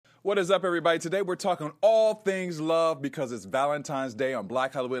What is up, everybody? Today we're talking all things love because it's Valentine's Day on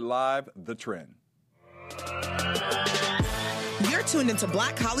Black Hollywood Live, The Trend. You're tuned into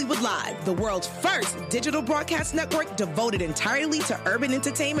Black Hollywood Live, the world's first digital broadcast network devoted entirely to urban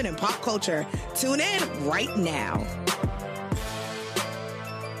entertainment and pop culture. Tune in right now.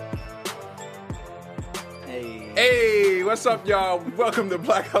 Hey, what's up, y'all? Welcome to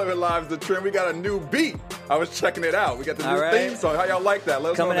Black Hollywood Live, The Trend. We got a new beat. I was checking it out. We got the new theme song. How y'all like that?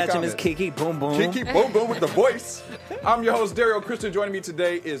 Let us know in the comments. Coming at you, Miss Kiki Boom Boom. Kiki Boom Boom with the voice. I'm your host, Dario Christian. Joining me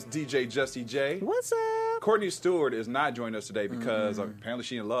today is DJ Jessie J. What's up? Courtney Stewart is not joining us today because apparently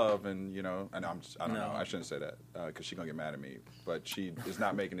she in love, and I don't know. I shouldn't say that because she's gonna get mad at me. But she is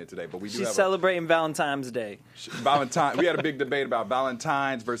not making it today. But she's celebrating Valentine's Day. We had a big debate about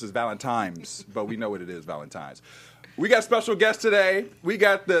Valentines versus Valentines, but we know what it is, Valentines. We got special guests today. We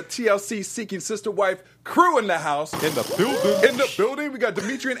got the TLC Seeking Sister Wife crew in the house. In the building. We got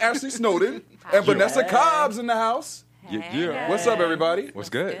Dimitri and Ashley Snowden and Vanessa Cobbs in the house. Yeah. What's up, everybody? What's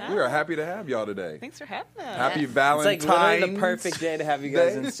good? We are happy to have y'all today. Thanks for having us. Happy Valentine's It's like literally the perfect day to have you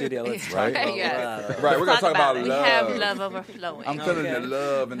guys in the studio. Let's talk Right? about Yes. love. Right, we're going to talk about it. love. We have love overflowing. I'm feeling the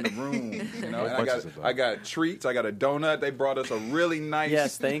love in the room. And I got treats. I got a donut. They brought us a really nice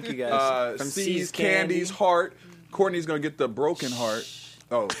Yes, thank you guys. From C's Candy's heart. Courtney's going to get the broken heart.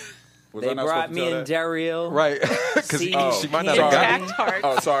 Oh. Was They I not brought supposed to me tell and that? Daryl. Right. Because See, she might not can't have back gotten it. heart.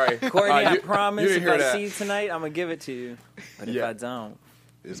 Oh, sorry. Courtney, I promise you if didn't hear I that. see you tonight, I'm going to give it to you. But if Yeah. I don't.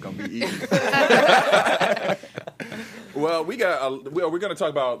 It's gonna be easy. Well, we're gonna talk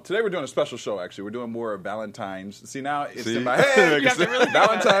about today. We're doing a special show. Actually, we're doing more Valentine's. See, now it's in my head.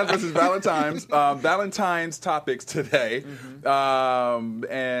 Valentine's versus Valentine's. Valentine's topics today, and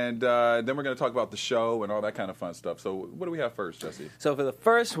then we're gonna talk about the show and all that kind of fun stuff. So, what do we have first, Jesse? So for the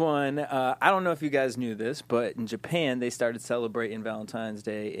first one, I don't know if you guys knew this, but in Japan, they started celebrating Valentine's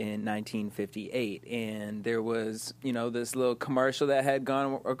Day in 1958. And there was, this little commercial that had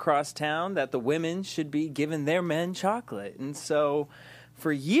gone across town that the women should be giving their men chocolate. And so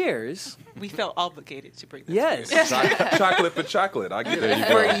for years... We felt obligated to bring this. Yes. Chocolate for chocolate. I get it.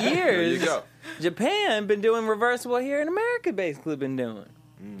 For There years, you go. Japan been doing reverse what here in America basically been doing.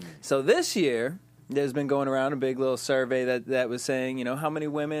 So this year, there's been going around a big little survey that was saying, how many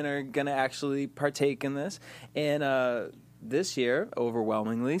women are going to actually partake in this. And this year,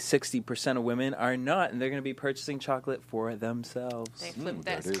 overwhelmingly, 60% of women are not, and they're going to be purchasing chocolate for themselves. They flipped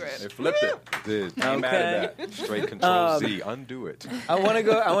that There it is. script. They flipped it. Did. Ain't mad at that. Straight Control Z. Undo it. I want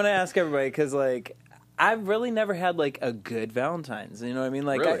to ask everybody because I've really never had a good Valentine's. You know what I mean?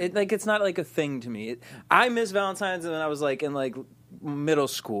 Really? It's not a thing to me. I miss Valentine's when I was in middle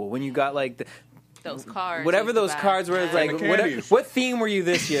school when you got Those cards. whatever those cards were. It's And the candies. what theme were you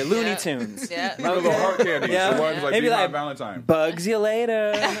this year? Looney Tunes. Yeah. The little heart candies. Yeah. The ones Maybe Be My like Valentine. Bugs you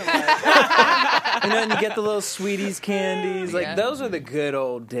later. And you get the little Sweeties candies. Yeah. Those are the good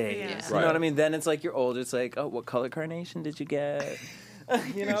old days. Yeah. You know Right. what I mean? Then it's you're older. It's oh, what color carnation did you get?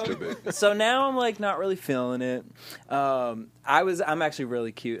 Stupid. So now I'm not really feeling it. I'm actually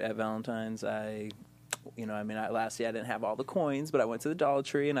really cute at Valentine's. Last year I didn't have all the coins, but I went to the Dollar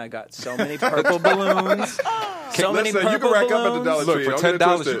Tree and I got so many purple balloons. So many Listen, purple you can rack up at the balloons. Dollar Look, Tree. for Don't get it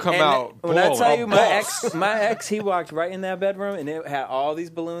 $10 twisted. you come And out when I balling. tell you, A my boss. ex, he walked right in that bedroom and it had all these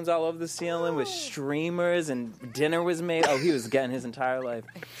balloons all over the ceiling with streamers and dinner was made. Oh, he was getting his entire life.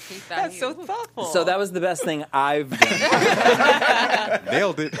 That's so thoughtful. So that was the best thing I've done.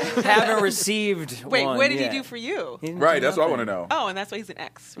 Nailed it. Haven't received Wait, one what did yet. he do for you? He didn't Right, do that's what I want to nothing. know. Oh, and that's why he's an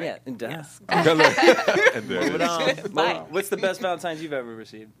ex, Yeah, right? duh. Yes. And there it But, is. Bye. what's the best Valentine's you've ever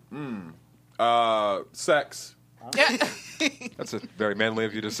received? Sex. That's a very manly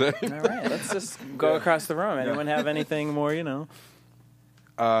of you to say. All right, let's just go across the room. Anyone have anything more, Go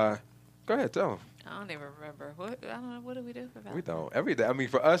ahead, tell them. I don't even remember. I don't know. What do we do for Valentine's? We don't. Every day. I mean,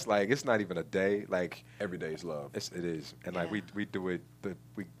 for us, it's not even a day. Every day's love. It is. And, Yeah. we do it.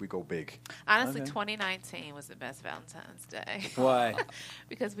 We go big. Honestly, Okay. 2019 was the best Valentine's Day. Why?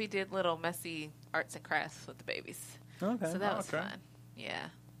 Because we did little messy arts and crafts with the babies. Okay. So that was okay. fun. Yeah.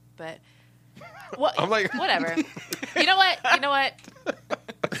 But I'm like- whatever. You know what?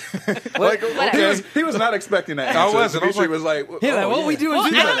 Okay. He was not expecting that. I answer. wasn't. I was Dimitri like- was Yeah, what we doing? Well, I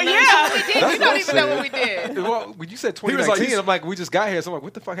don't know what we did. You don't even know what we did. Well, when you said He was like, 2019, I'm like, we just got here. So I'm like,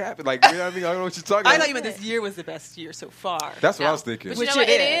 what the fuck happened? You know what I mean? I don't know what you're talking about. I thought you meant this year was the best year so far. That's what I No. was thinking. But Which you know what?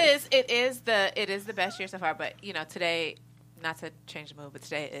 it It is the best year so far. But today, not to change the mood, but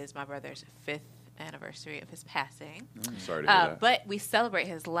today is my brother's 5th anniversary of his passing. Sorry to hear that. But we celebrate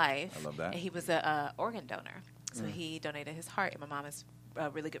his life. I love that. And he was a organ donor, so he donated his heart, and my mom is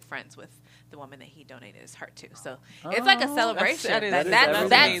really good friends with the woman that he donated his heart to. So it's like a celebration. That's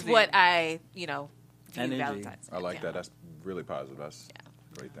That's what I, view Energy. Valentine's. I like that. That's really positive. That's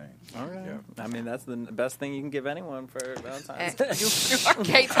a great thing. All right. Yeah. I mean, that's the best thing you can give anyone for Valentine's And Day. you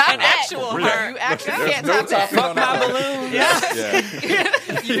can't top that. actual You actually There's can't no top that. topping on My that. balloon.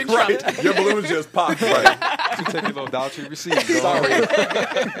 Yeah. You can Right. Your balloons just popped. Right. You take your little Dollar Tree receipt. Sorry.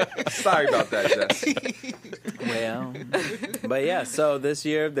 Sorry about that, Jess. Well, but yeah. So this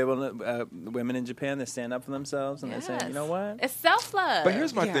year, they will. Women in Japan, they stand up for themselves, and they say, you know what? It's self-love. But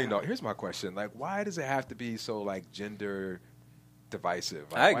here's my Yeah. thing, though. Here's my question. Like, why does it have to be so, like, gender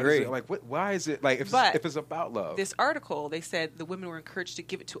divisive? Like, I why does agree. it- like, why is it, like, if But it's about love? This article, they said the women were encouraged to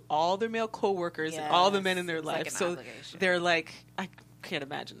give it to all their male coworkers and all the men in their Yes, it's like life. an So obligation. they're like, I can't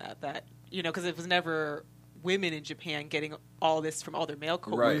imagine that because it was never women in Japan getting all this from all their male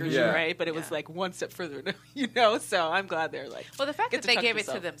coworkers, yeah. right? But it was Yeah. like one step further, So I'm glad they're like, Well, the fact get that to they touch gave it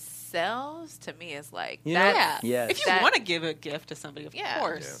to yourself. themselves, to me, is like, You know- that's, Yes. If you that- want to give a gift to somebody, of Yeah.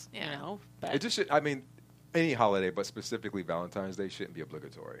 course, Yeah. But It just should, I mean, any holiday, but specifically Valentine's Day shouldn't be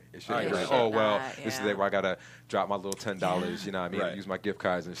obligatory. It shouldn't I be agree. like, oh, well, Not, this is the yeah. day where I got to drop my little $10, you know what I mean, Right. and use my gift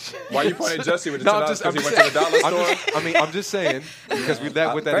cards and shit. Why you pointing at Jesse with the No, $10 I'm just, because I'm he went to the dollar I'm store? I'm just saying, because we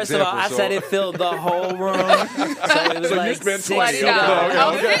led with that First of example. all, I so- said it filled the whole room. So it was So you like spent $60. $20.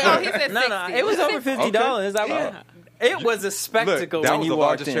 Oh, he said No, 60. it was over $50. It was a Look, spectacle that when was you the walked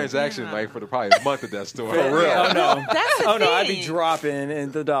largest in. transaction like for the probably a month at that store. For real. Oh no! That's the Oh no! I'd be thing. dropping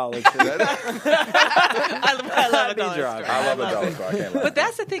in the Dollar Tree. I love I'd a be dollar dropping. store. I love a dollar store. I can't lie. But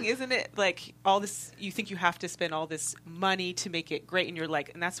that's the thing, isn't it? Like all this, you think you have to spend all this money to make it great, and you're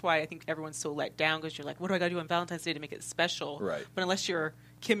like, and that's why I think everyone's so let down because you're like, what do I got to do on Valentine's Day to make it special? Right. But unless you're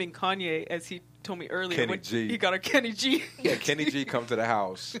Kim and Kanye, as he told me earlier, Kenny when G. he got a Kenny G. Yeah, Kenny G come to the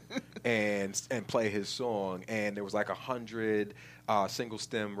house and play his song, and there was like 100 single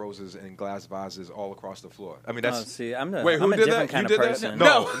stem roses and glass vases all across the floor. I mean, Oh, that's see, I'm a, Wait, who I'm a did different that? kind You of did that?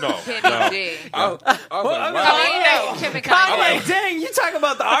 person. no. Kenny G. I was like, wow. Oh, Kim and I'm Kanye. like, dang, you talk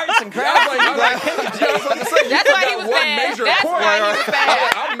about the arts and I crafts. was like, I was about to say, you That's why he forgot was one mad. major That's point. why he was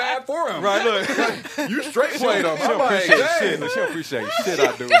mad. I'm mad for him. right. Look, You straight played him. she I'm don't like, appreciate dang. shit. Look, she don't appreciate shit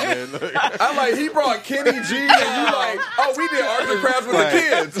I do, man. Look. I'm like, he brought Kenny G, and you like, oh, we did arts and crafts with Right. the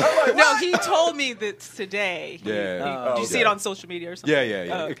kids. I'm like, No, what? he told me that today. Yeah. Did you see okay. it on social media or something?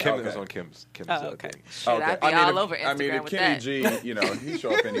 Yeah. Oh, Kim okay. was on Kim's okay. thing. Shit, I'd be all over Instagram I mean, if with Kenny that. G, he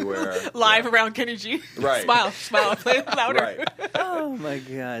show up anywhere. Live around Kenny G. Right. Smile, play it louder. Right. Oh my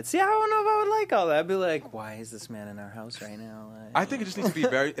god! See, I don't know if I would like all that. I'd be like, why is this man in our house right now? Like, I think it just needs to be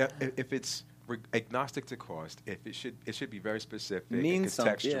very. If it's agnostic to cost, if it should be very specific, Mean and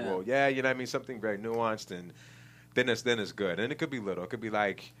something, contextual. Yeah, you know what I mean, something very nuanced, and then it's good. And it could be little. It could be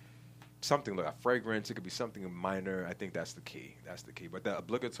like something like a fragrance. It could be something minor. I think that's the key. But the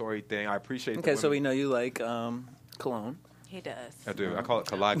obligatory thing, I appreciate. okay, the so we women. know you like cologne. He does. I do. I call it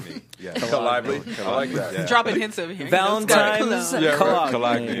Kalagny. Yeah. Lively. I like that. Yeah. Dropping hints over here. Valentine's Yeah, cologne.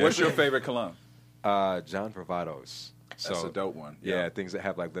 cologne. What's your favorite cologne? John Bravado's. So, That's a dope one. Yeah, things that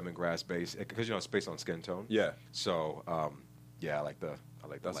have like lemongrass base because it's based on skin tone. Yeah. So yeah, I like the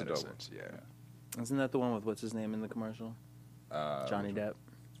That's a lighter dope scents. one. Yeah. Isn't that the one with what's his name in the commercial? Johnny Depp.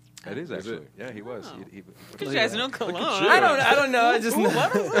 It is Is actually. it? Yeah, he was. Oh. He Because you guys know cologne. I don't know. I just know,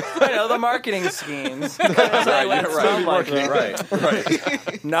 I know the marketing schemes. Right, Right, you're right.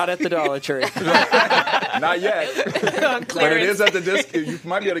 Right. Not at the Dollar Tree. Not yet. But it is at the discount. You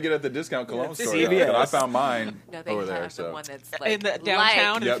might be able to get it at the discount cologne store. CVS. I found mine No, they over have there. the So. one that's like In the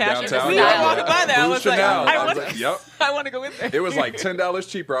downtown Yep, in fashion. downtown. See, Yeah, I walked by that. I Blue was like, Chanel. I I was want like, yep. I want to go in there. It was like $10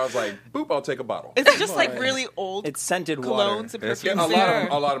 cheaper. I was like, boop, I'll take a bottle. Is it just like really old It's scented water. colognes and It's- Yeah, perfumes a lot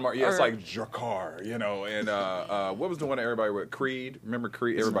there? of them are. Yeah, it's Or- like Drakkar, and what was the one that everybody wore? Creed. Remember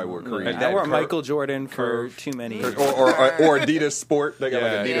Creed? Everybody wore Creed. And I that wore Curve- Michael Jordan for too many. or Adidas Sport. They got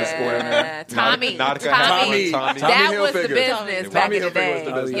like Yeah, Adidas Sport in there. Yeah, Tommy. Nautica Tommy. That Tommy was the Hilfiger. business back Tommy in the Hilfiger day. was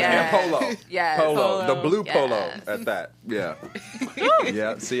the business. Yes. And Polo. Yes. Polo. The blue Yes. Polo at that. Yeah.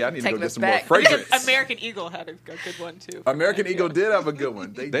 Yeah. See, I need to Taking go get us some back. more fragrance. American Eagle had a good one too. American Eagle did have a good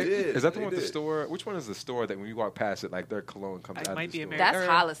one. They did. Is that the They one with the did. store? Which one is the store that when you walk past it, like their cologne comes It out might of the be store? American. That's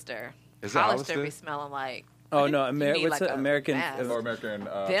Or- Hollister. Is it Hollister Hollister? be smelling like. Oh no, You need what's like it? a American? mask. Or American. Them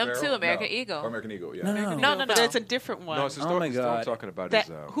Apparel? too, American No. Eagle. Or American Eagle. Yeah. No, No. it's a different one. No, it's the Oh store, my the store I'm God. talking about that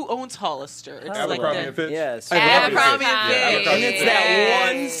is who owns Hollister? It's Abercrombie like Abercrombie that. and Fitch. Yes. Abercrombie Yeah, and Fitch. Abercrombie And it's and that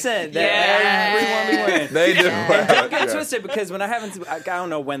Fitch. one scent that Yes. everyone be wearing. They do. Don't get Yeah. twisted because when I don't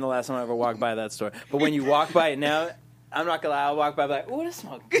know when the last time I ever walked by that store, but when you walk by it now, I'm not gonna lie. I'll walk by like, oh, that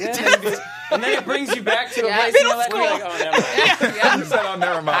smells good. And then it brings you back to a place in your life. You're like, oh, never mind. You said, "Oh,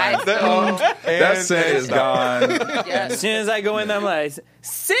 never mind." I That scent is gone. As soon as I go in, I'm like,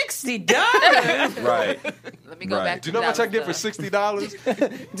 $60. Right. Let me go Right. back Do to you know how much I get for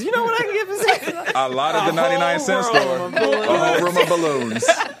 $60? Do you know what I can get for $60? A lot at the 99-cent store. A whole room of balloons.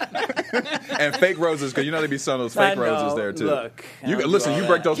 And fake roses, because you know they be selling those fake roses there too. Look, Listen, you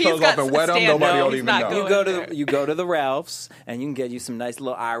break those He's clothes off got and wet them, stand nobody up. will He's even not know. going you go to the Ralphs and you can get you some nice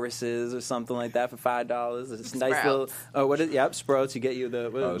little irises or something like that for $5. It's nice little sprouts. You get you the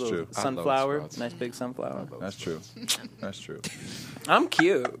that's little true. I love sunflower, sprouts. nice big sunflower. That's true. That's true. I'm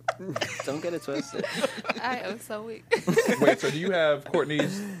cute. Don't get it twisted. I am so weak. Wait, so do you have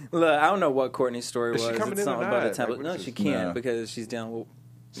Courtney's? Look, I don't know what Courtney's story Is was. she coming It's in or something about a not? temple. Like, No, what she is- can't Nah. because she's dealing with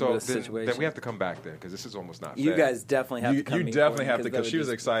So this situation. then we have to come back then because this is almost not You fair. guys definitely have You to come. meet definitely Courtney, have to, that because would she was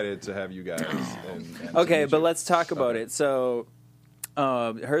just- excited to have you guys. And Okay, meet but you. let's talk about Okay. it. So,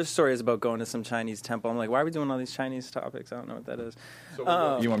 her story is about going to some Chinese temple. I'm like, why are we doing all these Chinese topics? I don't know what that is. You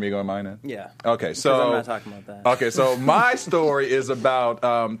want me to go in mine then? Yeah. Okay, 'Cause so I'm not talking about that. Okay, so my story is about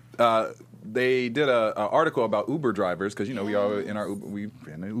they did a article about Uber drivers because we are in our we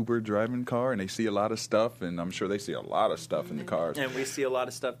in an Uber driving car and they see a lot of stuff and I'm sure they see a lot of stuff in the cars. And we see a lot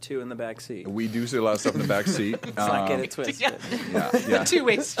of stuff too in the back seat. We do see a lot of stuff in the back seat. Let's not get it twisted. Yeah.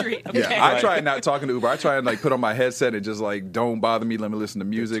 Two-way street. Okay. Yeah, I try not talking to Uber. I try and like put on my headset and just like don't bother me. Let me listen to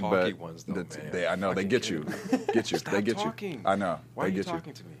music. talky But ones, though, man. I know they get you, Stop they get talking. you. I know. Why they are you get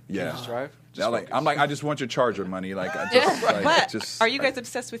talking to me? Yeah. Can you just drive. I'm like, I just want your charger money. Like, I just, like, But just. are you guys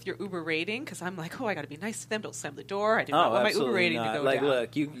obsessed with your Uber rating? Because I'm like, I got to be nice to them. Don't slam the door. I do not want my Uber rating to go like, down.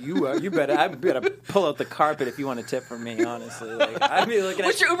 look, you better I better pull out the carpet if you want a tip from me. Honestly, like, I'd be looking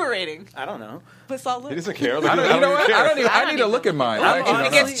What's at. your Uber rating? I don't know. But solid. He doesn't care. You know what? I need to even look at mine. look. I actually If it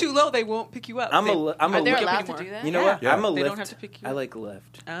don't know. gets too low, they won't pick you up. I'm They- a Are they Lyft. allowed to anymore. do that? You know what? Yeah. I'm a Lyft. They don't have to pick you I up. like Lyft.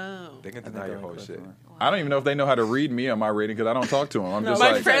 Oh. They can I deny think your I whole like Lyft shit. more. I don't even know if they know how to read me on my rating because I don't talk to them. I'm No, just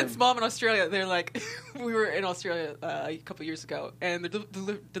My like, friend's mom in Australia, they're like, we were in Australia a couple years ago, and the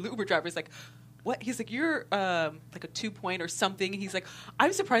Uber driver's like, what? He's like, you're like a 2 point or something. He's like,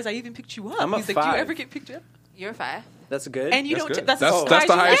 I'm surprised I even picked you up. I'm a He's like, do you 5. ever get picked up? You're 5. That's good. And you That's don't. good. That's That's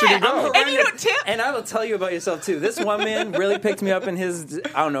the highest you can go. And you don't tip. And I will tell you about yourself too. This one man really picked me up in his.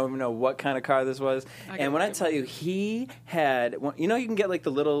 I don't even know what kind of car this was. And when I tell you, he had. You know, you can get like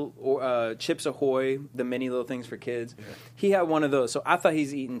the little Chips Ahoy, the mini little things for kids. Yeah. He had one of those. So I thought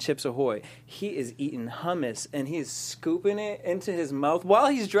he's eating Chips Ahoy. He is eating hummus and he's scooping it into his mouth while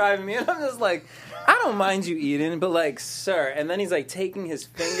he's driving me. And I'm just like, I don't mind you eating, but like, sir. And then he's like taking his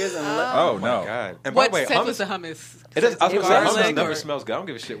fingers and. oh no. God. And by What the way, scent hummus. was the hummus? It is. I was It gonna say was hummus like- never smells good. I don't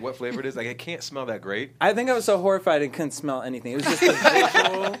give a shit what flavor it is. Like it can't smell that great. I think I was so horrified and couldn't smell anything. It was just the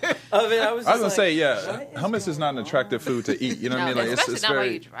visual of it. I was I was gonna like, say, yeah, what is hummus is not an attractive food to eat. You know what I mean? Like, especially it's not while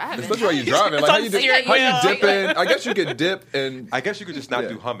very, you're driving. especially while you're driving. Like, how you dip in? I guess you could dip and I guess you could just not Yeah.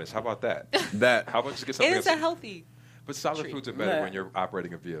 do hummus. How about that? that. How about just get It something is a else? healthy. But solid treat. foods are better Yeah. when you're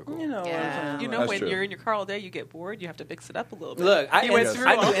operating a vehicle. You know, Yeah. You know, That's when true. you're in your car all day, you get bored. You have to mix it up a little bit. Look, I You do went through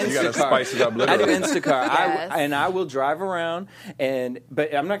all Instacart. You gotta spice it up. I do Literally. Instacart. Yes. I will drive around,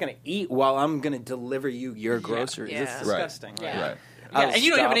 but I'm not going to eat while I'm going to deliver you your groceries. Yeah. It's Right. disgusting. Yeah. Right. I'll and you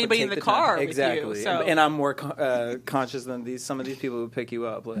don't have stop and anybody in take the time. car with you, exactly. so- And I'm more conscious than some of these people who pick you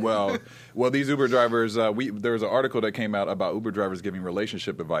up. Like, Well, these Uber drivers. There was an article that came out about Uber drivers giving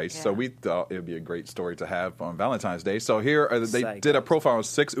relationship advice. So Yeah. we thought it would be a great story to have on Valentine's Day. So here they Psycho. did a profile on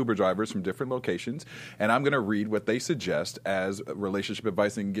 6 Uber drivers from different locations, and I'm going to read what they suggest as relationship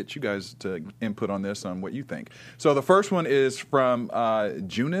advice and get you guys to input on this on what you think. So the first one is from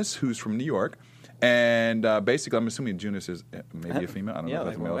Junis, who's from New York. And basically, I'm assuming Junis is maybe a female. I don't know if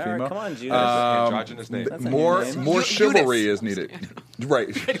that's a male or female. Come on, Junis. Androgynous name. That's a More good name. more chivalry Eunice. is needed.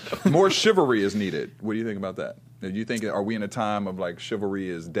 Right. More chivalry is needed. What do you think about that? Do you think are we in a time of like chivalry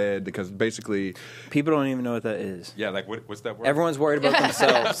is dead? Because basically People don't even know what that is. Yeah, like what's that word? Everyone's worried about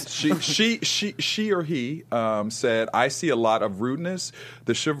themselves. she or he said, I see a lot of rudeness.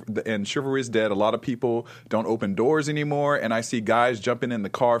 And chivalry is dead. A lot of people don't open doors anymore, and I see guys jumping in the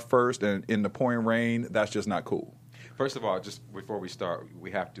car first and in the pouring rain. That's just not cool. First of all, just before we start, we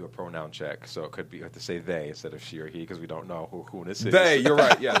have to do a pronoun check. So it could be, you have to say they instead of she or he because we don't know who this is. They, you're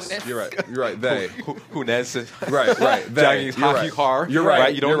right. Yes, you're right. You're right. They. Who Nez? Right. They. Jagging You're hockey right. car. You're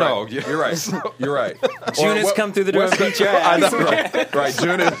right. You don't You're know. right. You're right. You're right. Junis, come through the door and beat your ass. Right,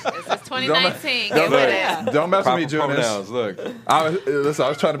 Junis. This is 2019. Get with it. Don't mess with me, Proper Junis. pronouns. Look, Listen, I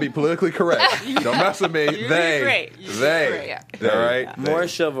was trying to be politically correct. Don't mess with me. You They. did great. You did They. great. All right. More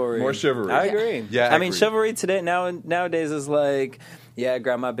chivalry. More chivalry. I agree. Yeah, I I mean, agree. chivalry today nowadays is like Yeah,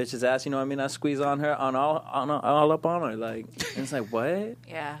 grab my bitch's ass. You know what I mean? I squeeze on her, all up on her. Like, and it's like, what?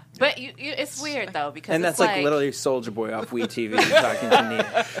 Yeah, but it's weird though because And it's that's like literally Soulja Boy off WE TV talking to me.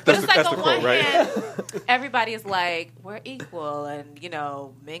 But it's like that's on the one quote, right? hand, everybody is like, we're equal, and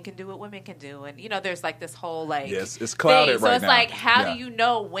men can do what women can do, and there's like this whole like Yes, it's clouded thing. So right it's now. like, how Yeah. do you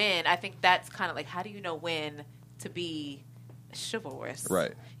know when? I think that's kind of like, how do you know when to be chivalrous?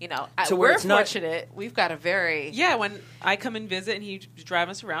 Right. To where We're it's not- fortunate. We've got a very Yeah, when I come and visit and he's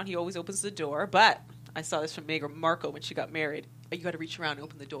driving us around, he always opens the door. But I saw this from Meghan Markle when she got married. You got to reach around and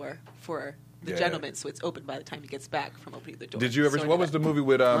open the door for the Yeah. gentleman, so it's open by the time he gets back from opening the door. Did you ever? So What was the movie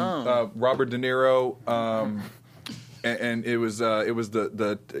with Robert De Niro? And it was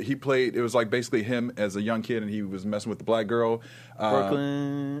he played. It was like basically him as a young kid, and he was messing with the black girl.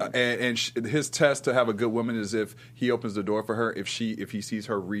 Brooklyn. His test to have a good woman is if he opens the door for her. If he sees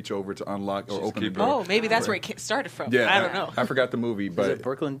her reach over to unlock or open the door. Oh, maybe that's where it started from. Yeah, I don't know. I forgot the movie, Is but it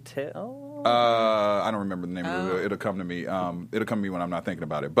Brooklyn Tale? I don't remember the name of it. It'll come to me. It'll come to me when I'm not thinking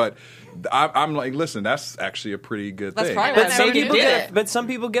about it. But I'm like, listen, that's actually a pretty good That's thing. probably But why some never people did get, it. but some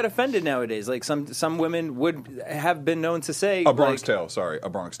people get offended nowadays. Like some women would have been known to say A Bronx like, Tale. Sorry, a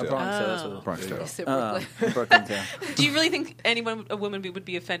Bronx Tale. Bronx Tale, that's what it Bronx Tale. It's in Brooklyn. Brooklyn Tale. Do you really think a woman would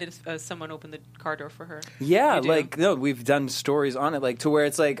be offended if someone opened the car door for her? Yeah, You do? like no, we've done stories on it, like to where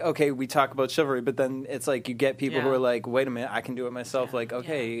it's like, okay, we talk about chivalry, but then it's like you get people who Yeah. are like, wait a minute, I can do it myself. Like,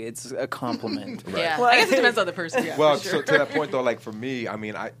 okay, it's a compliment. Yeah. I guess it depends on the person. Yeah, Well, for sure. so to that point though, like for me, I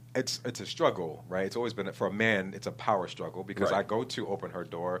mean, it's a struggle, right? It's always been for a man, it's a power struggle because Right. I go to open her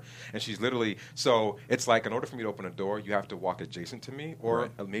door and she's literally so it's like in order for me to open a door, you have to walk adjacent to me or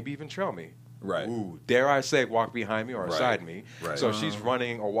maybe even trail me. Right. Ooh, dare I say, walk behind me or Right. beside me. Right. So if she's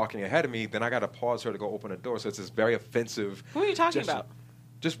running or walking ahead of me, then I got to pause her to go open a door. So it's this very offensive. Who are you talking gesture. about?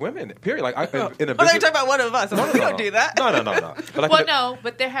 Just women. Period. Like in a Oh, business. you're talking about one of us. We don't do that. No. But like Well, no,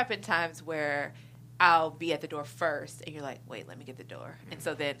 but there have been times where I'll be at the door first, and you're like, "Wait, let me get the door," and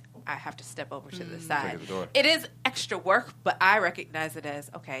so then I have to step over to the side. the door. It is extra work, but I recognize it as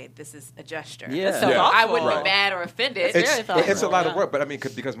okay. This is a gesture. Yeah. So Yeah. I wouldn't Right. be mad or offended. very thoughtful. It's a lot of Yeah. work, but I mean,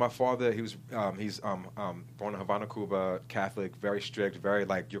 because my father, he's born in Havana, Cuba, Catholic, very strict, very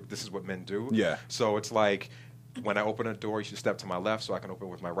like, this is what men do. Yeah. So it's like, when I open a door, you should step to my left so I can open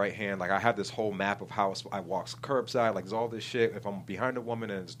it with my right hand. Like, I have this whole map of how I walk curbside. Like, there's all this shit. If I'm behind a woman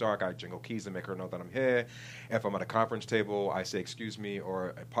and it's dark, I jingle keys to make her know that I'm here. If I'm at a conference table, I say, excuse me,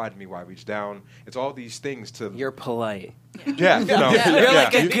 or pardon me while I reach down. It's all these things to... You're polite. Yeah. You know, You're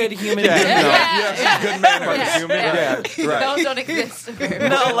like a good human being. Good man. Yeah. human. Yeah. Right. Those don't exist. Very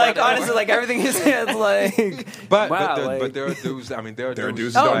No, much. like honestly, like everything you said, like But wow, but there are dudes. I mean, there are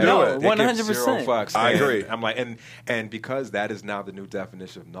dudes who don't that- do it. they give 100%. zero fucks. I And agree. I'm like, and because that is now the new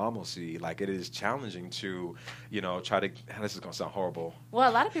definition of normalcy. Like, it is challenging to, try to. This is gonna sound horrible, Well,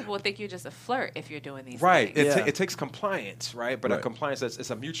 a lot of people would think you're just a flirt if you're doing these right? things. Yeah. It takes compliance, right? But a Right. compliance it's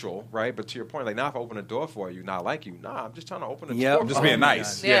a mutual, right? But to your point, like now if I open a door for you, not like you, nah, I'm just trying to open a Yep. door. I'm just for being you.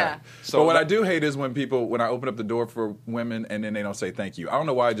 nice. Yeah. So but what that- I do hate is when I open up the door for women and then they don't say thank you. I don't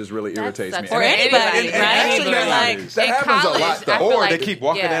know why it just really That's irritates me. such Or a- anybody, Anybody, right? actually, You're like, that in happens college, a lot though. I feel Or like- they keep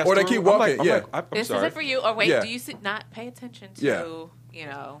walking yeah. ass Or they through. keep I'm like- walking, I'm yeah. like, I'm This sorry. isn't for you. Or wait, Yeah. do you not pay attention to,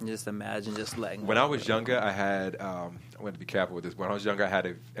 Yeah. just imagine just letting. When I was younger, I had. I'm going to be careful with this. When I was younger, I had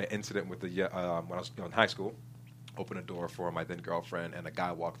an incident with when I was in high school. Opened a door for my then girlfriend, and a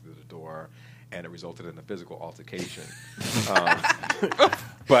guy walked through the door, and it resulted in a physical altercation.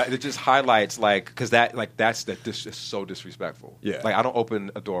 But it just highlights because that's just so disrespectful. Yeah. Like, I don't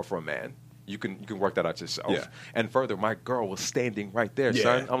open a door for a man. You can work that out yourself. Yeah. And further, my girl was standing right there, Yeah,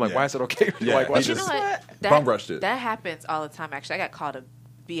 son. I'm like, yeah. why is it okay? Yeah, Like, why he But you know just- what? bum rushed it. That happens all the time. Actually, I got called a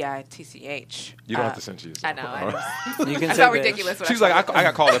bitch. You don't have to censor yourself. I know. I know. You can I say felt bitch. ridiculous. When She's I like, I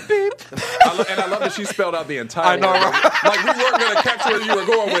got called a beep. And I love that she spelled out the entire I know, word. right? Like, we weren't going to catch where you were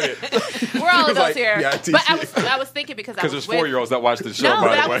going with it. We're all was adults like, here. yeah, But I was thinking because I Because was there's 4-year-olds that watch the show, No,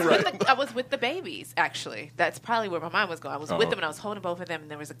 by but the way. I was with the babies, actually. That's probably where my mind was going. I was with Oh. them and I was holding both of them,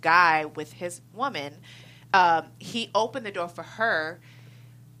 and there was a guy with his woman. He opened the door for her.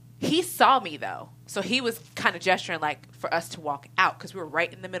 He saw me, though. So he was kind of gesturing, like, for us to walk out because we were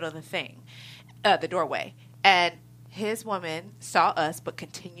right in the middle of the thing, the doorway. And his woman saw us but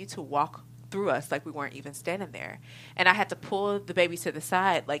continued to walk through us like we weren't even standing there. And I had to pull the babies to the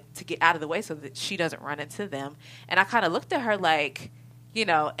side, like, to get out of the way so that she doesn't run into them. And I kind of looked at her like,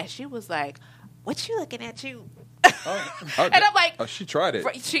 and she was like, what you looking at you? And I'm like, Oh, she tried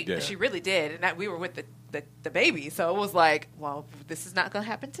it. She really did. And we were with the baby. So it was like, well, this is not going to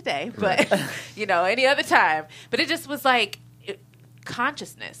happen today. But, any other time. But it just was like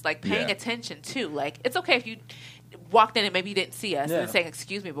consciousness, like paying Yeah. attention to. Like, it's okay if you walked in and maybe you didn't see us, Yeah. and saying,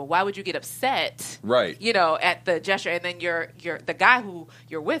 "Excuse me, but why would you get upset?" Right. You know, at the gesture, and then the guy who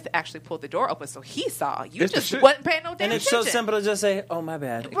you're with actually pulled the door open, so he saw you. It's the Just shit. wasn't paying no damn And it's attention. so simple to just say, "Oh, my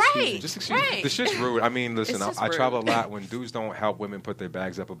bad." Right. Just excuse me. Right. The shit's rude. I mean, listen, It's just I travel a rude. lot. When dudes don't help women put their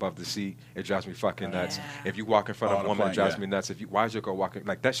bags up above the seat, it drives me fucking nuts. Yeah. If you walk in front of On a a woman, plane, it drives yeah. me nuts. Why is your girl walking?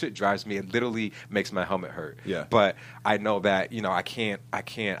 Like, that shit drives me. It literally makes my helmet hurt. Yeah. But I know that, I can't.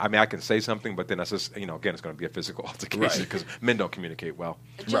 I mean, I can say something, but then that's just, again, it's going to be a physical altercation Right. because men don't communicate well.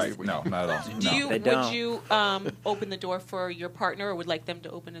 Right. No, not at all. Do No. you They would don't. you open the door for your partner, or would like them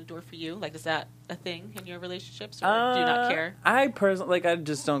to open the door for you? Like, is that a thing in your relationships, or do you not care? I personally, I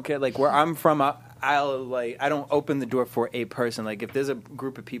just don't care. Like where I'm from, I don't open the door for a person. Like if there's a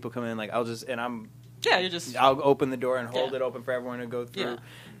group of people coming in, like Yeah, you're just. I'll open the door and hold Yeah. it open for everyone to go through. Yeah.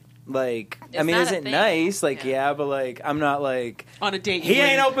 Like, I It's mean, not is a it thing. nice? Like, Yeah. yeah, but like, I'm not like On a date, he you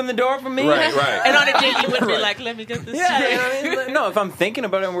ain't wouldn't- opened the door for me. Right. Right. And on a date, you wouldn't be Right. like, "Let me get this." Yeah, you know what I mean? Like, no, if I'm thinking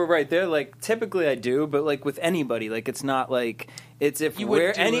about it and we're right there, like typically I do, but like with anybody, like it's not like it's if You we're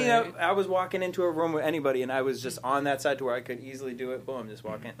wouldn't do any it. I was walking into a room with anybody and I was just on that side to where I could easily do it. Boom, just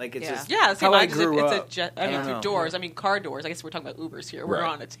walk in. Like it's Yeah. just Yeah, how I it's grew a up. I mean, don't through know. doors. I mean, car doors. I guess we're talking about Ubers here. We're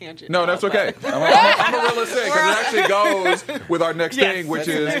Right. on a tangent. No, now, that's but- okay. I'm a realistic because it actually goes with our next Yes. thing, which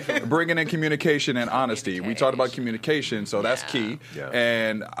is bringing in communication and honesty. We talked about communication, so that's key. Yeah.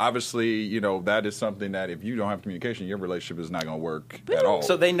 And obviously, that is something that if you don't have communication, your relationship is not going to work at all.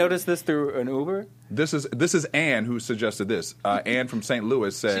 So they noticed this through an Uber? This is Ann who suggested this. Ann from St.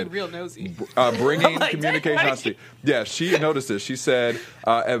 Louis She said, real nosy. bringing like, communication dang, honesty. Yeah, she noticed this. She said,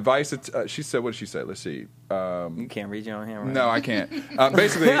 advice. She said, what did she say? Let's see. You can't read your own handwriting. No, I can't.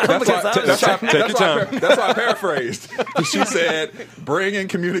 Basically, that's Because I was that's why I paraphrased. She said, bring in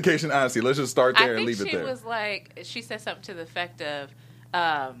communication honesty. Let's just start there I and think leave it she there. was like, she said something to the effect of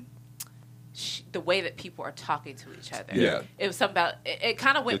the way that people are talking to each other. Yeah. It was something about, it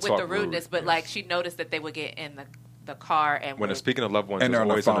kind of went They with the talk rude, rudeness, but yeah. like she noticed that they would get in the car and When would- speaking of loved ones, And it's they're on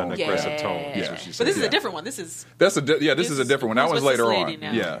the always in an phone. aggressive Yeah. tone. Is Yeah. what she said. But this is Yeah. a different one. This is This is a different one. That who's was with this later lady on.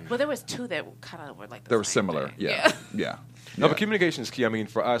 now? Yeah, well, there was two that kind of were like the they were same similar. thing. Yeah, yeah. No, but communication is key. I mean,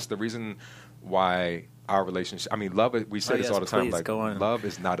 for us, the reason why our relationship, I mean, love, we say Oh, this yes, all the time, please, like, go on. love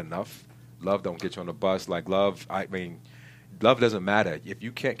is not enough. Love don't get you on the bus. Like, love, I mean, love doesn't matter. If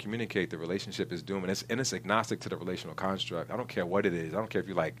you can't communicate, the relationship is doomed. And it's agnostic to the relational construct. I don't care what it is. I don't care if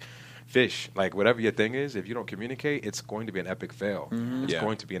you like fish, like whatever your thing is, if you don't communicate, it's going to be an epic fail. It's Yeah.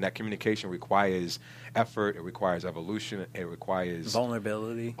 going to be, and that communication requires effort, it requires evolution, it requires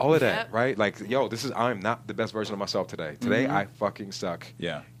Vulnerability. all of that, Yep. right? Like, yo, I'm not the best version of myself today. Today, I fucking suck.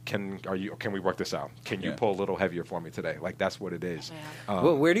 Yeah. Can we work this out? Can you Yeah. pull a little heavier for me today? Like, that's what it is. Yeah.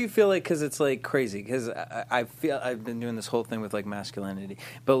 Well, where do you feel like, because it's like crazy, because I feel I've been doing this whole thing with like masculinity,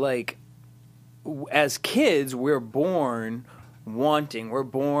 but like as kids, we're born we're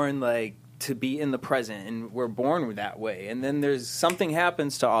born like to be in the present, and we're born that way. And then there's something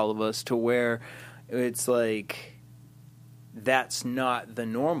happens to all of us to where it's like that's not the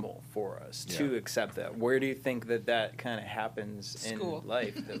normal for us to accept that. Where do you think that kind of happens School. in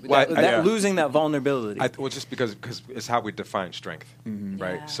life? Well, That losing that vulnerability. Well, just because it's how we define strength,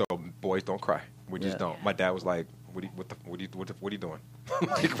 right? Yeah. So boys don't cry. We just Yeah. don't. My dad was like, "What are you doing?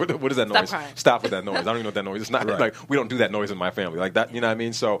 Like, what is that Stop noise? crying. Stop with that noise. I don't even know what that noise is. It's not Right. like we don't do that noise in my family like that. You know what I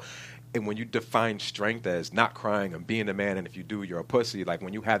mean? So, and when you define strength as not crying and being a man, and if you do, you're a pussy. Like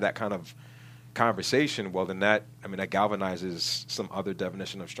when you have that kind of conversation, well, then that galvanizes some other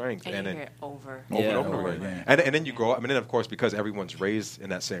definition of strength, And and you then hear it over. over Yeah. and over Over again. again. And then you grow up. I mean, then of course, because everyone's raised in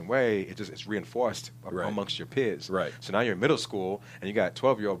that same way, it's reinforced Right. amongst your peers. Right. So now you're in middle school and you got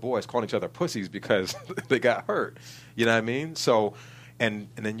 12-year-old boys calling each other pussies because they got hurt. You know what I mean? So, and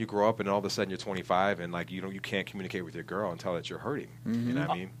then you grow up and all of a sudden you're 25 and like you can't communicate with your girl and tell that you're hurting. You know what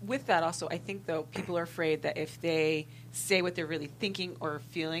I mean? With that, also, I think though people are afraid that if they say what they're really thinking or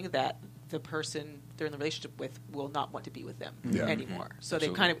feeling, that the person they're in the relationship with will not want to be with them Yeah. anymore. So they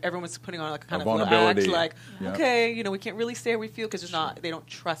Absolutely. kind of everyone's putting on like a kind A of little vulnerability. act, like, Yeah. okay, we can't really say how we feel because they don't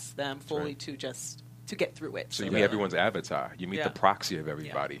trust them fully right. to just to get through it. So you meet everyone's avatar. You meet Yeah. the proxy of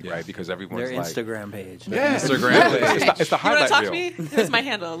everybody, Yeah. right? Because everyone's Their like, Instagram page. yeah, Instagram page. It's the You want highlight to talk reel. to me? Here's my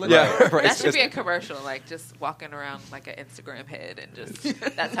handle. Look Yeah, at it. right. That should It's- be a commercial, like just walking around like an Instagram head and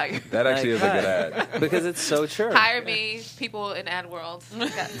just that's how you That actually is a good ad. Because it's so true. hire me, people in ad world.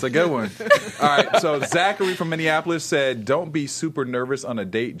 It's a good one. All right. So Zachary from Minneapolis said, "Don't be super nervous on a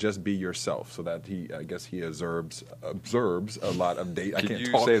date. Just be yourself." So that I guess he observes a lot of date. I Can can't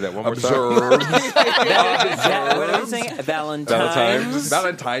you talk. say that one more Observes What am I saying? Valentine's.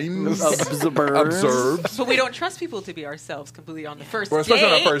 Observes. But we don't trust people to be ourselves completely on the first Well, especially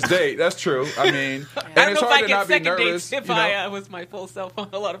date. on a first date. That's true. I mean, I and don't it's know if hard I to get not be second nervous. dates if you know? I was my full self on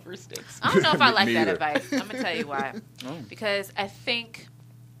a lot of first dates. I don't know if I like Me that either. advice. I'm gonna tell you why. Because I think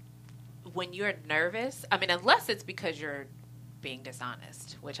when you're nervous, I mean, unless it's because you're being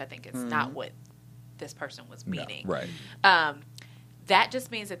dishonest, which I think is not what this person was meaning. Right. That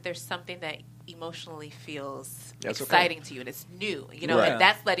just means that there's something that emotionally feels That's exciting to you and it's new. You know, Right. and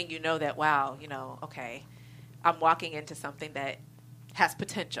that's letting you know that, wow, you know, okay, I'm walking into something that has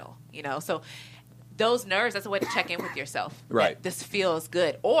potential, you know. So those nerves, that's a way to check in with yourself. Right. That this feels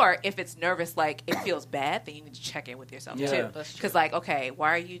good. Or if it's nervous, like it feels bad, then you need to check in with yourself Yeah, too. that's true. Because like, okay,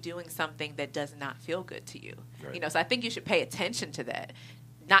 why are you doing something that does not feel good to you? Right. You know, so I think you should pay attention to that.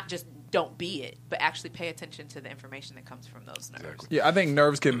 Not just don't be it, but actually pay attention to the information that comes from those nerves. Exactly. Yeah, I think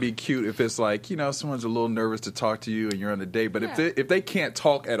nerves can be cute if it's like, you know, someone's a little nervous to talk to you and you're on a date. But if they can't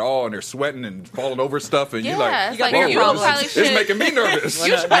talk at all and they're sweating and falling over stuff and Yeah, you're like, it's like, whoa, you probably it's should- making me nervous.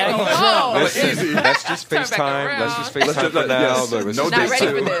 You should probably go. Let's easy. Let's just Turn back FaceTime. Let's just around. FaceTime for now. Yes. Look, let's No just- Not dates ready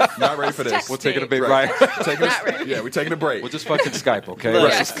too. for this. Not ready for this. Text We'll take it a Texting. bit Right. right. Taking Not ready. yeah, we're taking a break. We'll just fucking Skype, okay? Look.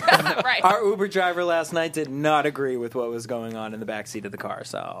 Let's just- Right. Our Uber driver last night did not agree with what was going on in the backseat of the car,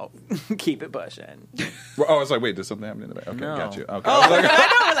 so keep it pushing. Well, oh, I was like, wait, did something happen in the back? Okay, No. got you. Okay. I was like, I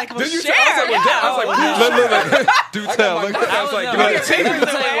know, we're like, well, did you share. tell? I was like, yeah. Do tell. I Look, was like, No, give let me me a tell tape. you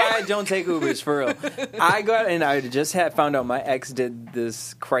why I don't take Ubers for real. I got and I just had found out my ex did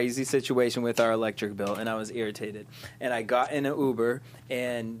this crazy situation with our electric bill, and I was irritated. And I got in an Uber,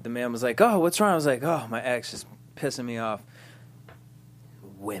 and the man was like, "Oh, what's wrong?" I was like, "Oh, my ex is pissing me off."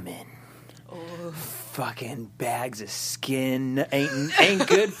 Women. Fucking bags of skin ain't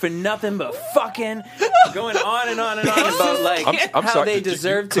good for nothing but fucking going on and on and on about like I'm how sorry. they you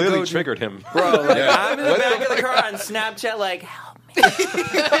deserve to clearly go triggered him. Bro, like, Yeah. I'm in the back of the car on Snapchat, like, help me.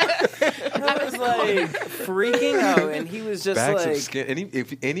 I was like freaking out, and he was just Bags like, of skin.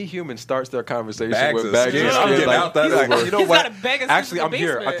 If any human starts their conversation Bags with of bags skin. of I'm skin, getting like, out that he's like, Uber. you know He's what? got a bag of Actually, skin I'm in the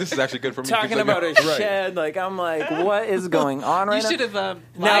here. basement. This is actually good for me. talking because, about a Right. shed. Like, I'm like, what is going on right You now? should have Now,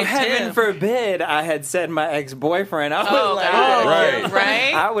 lied heaven him. forbid I had said my ex-boyfriend. I was Oh, like, God. Right.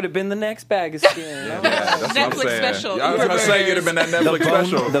 Right? I would have been the next bag of skin. Yeah, that's what I'm Netflix saying. special. Yeah, I was going to say you'd have been that Netflix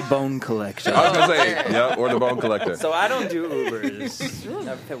special. The bone collection. I was going to say, yeah, or the bone collector. So I don't do Ubers.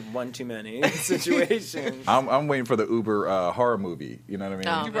 I've had one too many situations. I'm waiting for the Uber horror movie. You know what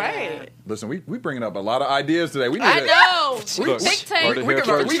I mean? Oh, Right. Listen, we bringing up a lot of ideas today. We need I to, know. Look, Think tank. heard it We here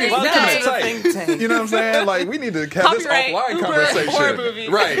can, first. we need Welcome to to the think think tank. You know what I'm saying? Like, we need to have this Copyright offline Uber conversation. horror movie.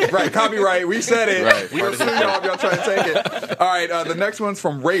 Right. Copyright. We said it. Right. We will sue y'all if y'all try to take it. All right. The next one's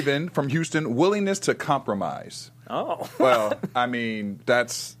from Raven from Houston. Willingness to compromise. Oh. Well, I mean,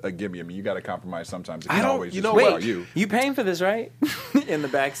 that's a gimme. I mean, you got to compromise sometimes. It I can't don't- always you just know be what? about you. You paying for this, right? In the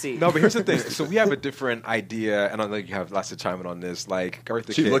back seat. No, but here's the thing. So we have a different idea, and I know you have lots of time on this. Like, Eartha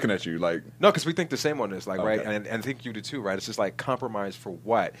She's Kitt. looking at you like, No, because we think the same on this, like, right? Okay. And I think you do too, right? It's just like compromise for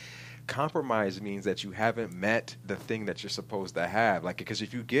what? Compromise means that you haven't met the thing that you're supposed to have. Like, because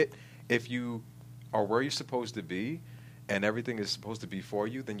if you are where you're supposed to be, and everything is supposed to be for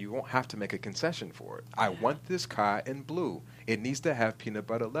you, then you won't have to make a concession for it. I want this car in blue. It needs to have peanut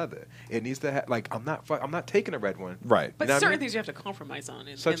butter leather. It needs to have, like, I'm not taking a red one. right. But You know what I certain mean? things you have to compromise on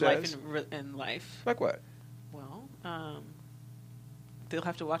in Such life. as? In life. Like what? Well, they'll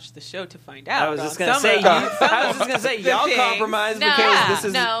have to watch the show to find out. I was just on gonna some say, of I was just gonna say, the y'all things. compromise No, because this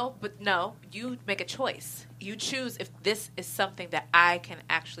is no. You make a choice. You choose if this is something that I can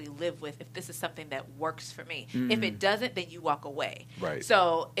actually live with. If this is something that works for me. If it doesn't, then you walk away. Right.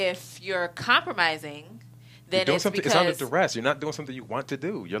 So if you're compromising, then You're doing it's something. because It's under duress. You're not doing something you want to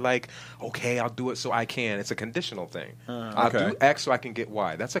do. You're like, okay, I'll do it so I can. It's a conditional thing. I'll Okay. do X so I can get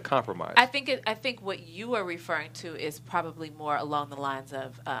Y. That's a compromise. I think what you are referring to is probably more along the lines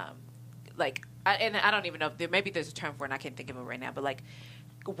of and I don't even know if maybe there's a term for it and I can't think of it right now, but like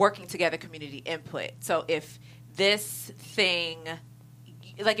working together, community input. So if this thing,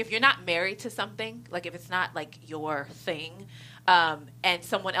 like if you're not married to something, like if it's not like your thing, and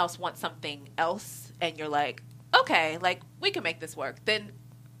someone else wants something else, and you're like, okay, like we can make this work, then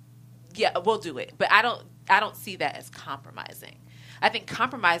yeah, we'll do it. But I don't see that as compromising. I think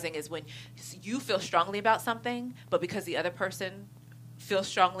compromising is when you feel strongly about something, but because the other person feels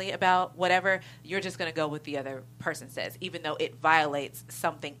strongly about whatever, you're just going to go with the other person says, even though it violates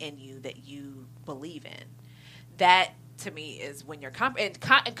something in you that you believe in. That, to me, is when you're and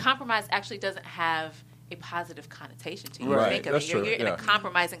compromise actually doesn't have a positive connotation to you. Right. Think of That's it. You're true. in a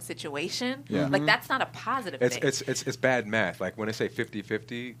compromising situation. Yeah. Like, that's not a positive thing. It's bad math. Like when they say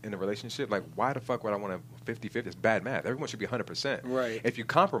 50-50 in a relationship, like why the fuck would I want a 50-50? It's bad math. Everyone should be 100%. Right. If you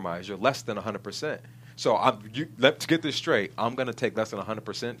compromise, you're less than 100%. So let's get this straight. I'm going to take less than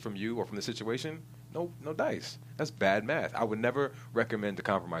 100% from you or from the situation. No dice. That's bad math. I would never recommend to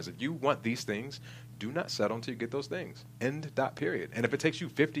compromise. If you want these things, do not settle until you get those things. End. Period. And if it takes you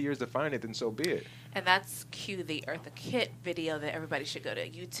 50 years to find it, then so be it. And that's cue the Eartha Kitt video that everybody should go to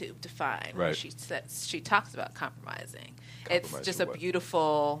YouTube to find. Where Right. she talks about compromising. It's just a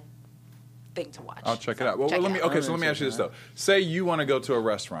beautiful thing to watch. I'll check it out. Well, check let it me. out. Okay, so let me ask you this though. Say you want to go to a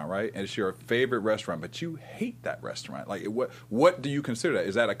restaurant, right? And it's your favorite restaurant, but you hate that restaurant. Like, what do you consider that?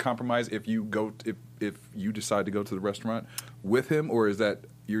 Is that a compromise if you go if you decide to go to the restaurant with him, or is that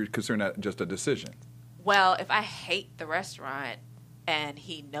you're considering that just a decision? Well, if I hate the restaurant and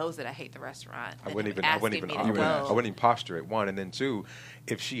he knows that I hate the restaurant, I then wouldn't him even asking me to go. I wouldn't even posture it. One, and then two,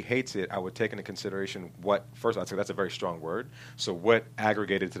 if she hates it, I would take into consideration what. First, I'd say that's a very strong word. So, what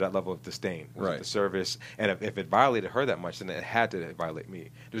aggregated to that level of disdain? Was Right. it the service? And if it violated her that much, then it had to violate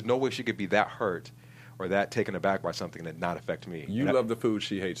me. There's no way she could be that hurt or that taken aback by something that not affect me. You love the food,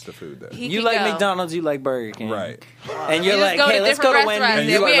 she hates the food. Then He You can like go. McDonald's, you like Burger King. right. And you're You just like, go to hey, let's go different to Wendy's. restaurants. And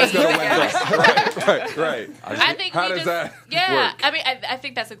you like, let's go to Wendy's. right. I think How we does just, that yeah. work? I mean, I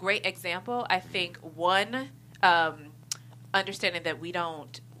think that's a great example. I think one, understanding that we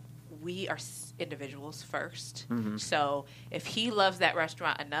are individuals first. Mm-hmm. So if he loves that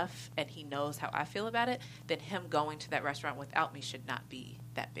restaurant enough and he knows how I feel about it, then him going to that restaurant without me should not be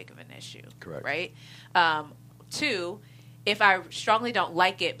that big of an issue. Correct. Right? Two, if I strongly don't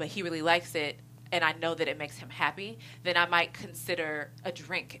like it, but he really likes it, and I know that it makes him happy, then I might consider a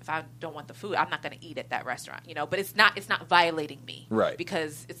drink. If I don't want the food, I'm not going to eat at that restaurant, But it's not violating me, Right.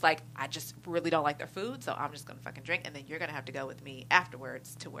 Because it's like I just really don't like their food, so I'm just going to fucking drink, and then you're going to have to go with me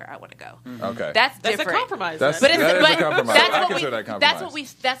afterwards to where I want to go. Okay. That's That's different. a compromise. That's- then. But That is a but compromise. that's I what consider we. that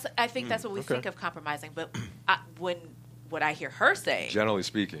compromise. I think that's what we think of compromising. But when what I hear her say Generally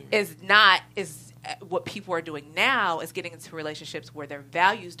speaking. is what people are doing now is getting into relationships where their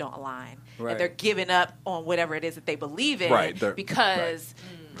values don't align Right. and they're giving up on whatever it is that they believe in Right, because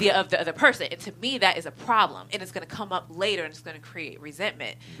of the other person. And to me, that is a problem, and it's going to come up later, and it's going to create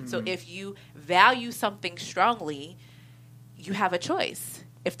resentment. So if you value something strongly, you have a choice.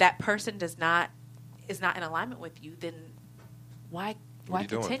 If that person is not in alignment with you, then why are you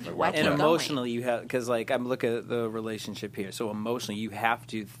doing? continue? Like, Why why keep And going? emotionally, you have, because like I'm looking at the relationship here. So emotionally, you have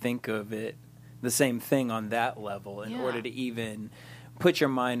to think of it the same thing on that level in Yeah. order to even put your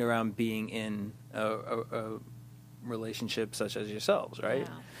mind around being in a relationship such as yourselves, right?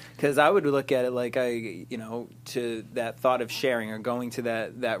 Yeah. Because I would look at it like to that thought of sharing or going to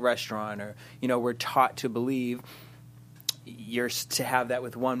that restaurant, or we're taught to believe you're to have that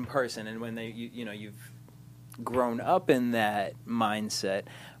with one person, and when you've grown up in that mindset,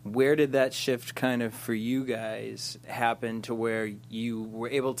 where did that shift kind of for you guys happen to where you were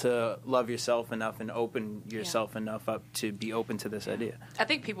able to love yourself enough and open yourself enough up to be open to this idea? I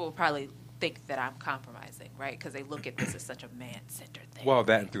think people will probably think that I'm compromising, right? Because they look at this as such a man-centered thing. Well,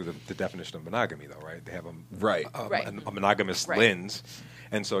 that and through the definition of monogamy, though, right? They have Right. a monogamous Right. lens,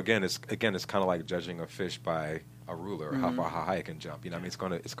 and so again, it's kind of like judging a fish by a ruler, how high it can jump. I mean, it's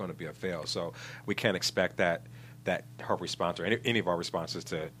going to be a fail. So we can't expect that her response or any of our responses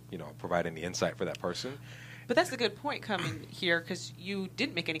to provide any insight for that person. But that's a good point coming here because you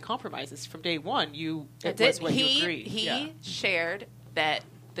didn't make any compromises from day one. It did. was what you agreed. He shared that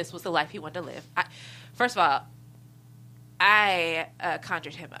this was the life he wanted to live. First of all, I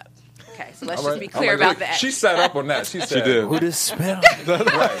conjured him up. Okay, so let's just be clear about that. She sat up on that. She said, did. Who does spell?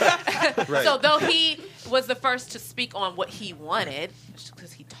 Right. So though he was the first to speak on what he wanted,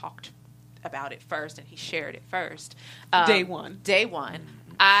 because he talked about it first and he shared it first. Day one.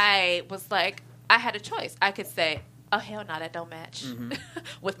 I was like, I had a choice. I could say, oh, hell no, that don't match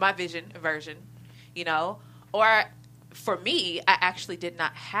with my version, or for me, I actually did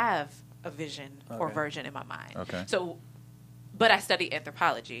not have a vision or version in my mind. Okay. So, but I studied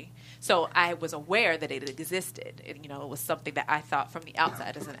anthropology, so I was aware that it existed. It was something that I thought from the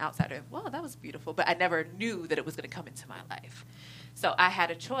outside, as an outsider, well, that was beautiful, but I never knew that it was going to come into my life. So I had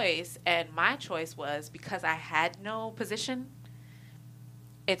a choice, and my choice was, because I had no position,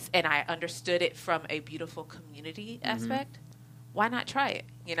 and I understood it from a beautiful community aspect, why not try it?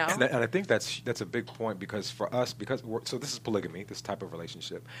 And I think that's a big point because for us, so this is polygamy, this type of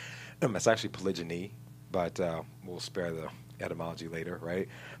relationship. It's actually polygyny, but we'll spare the etymology later, right?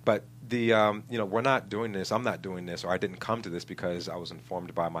 But the we're not doing this. I'm not doing this, or I didn't come to this because I was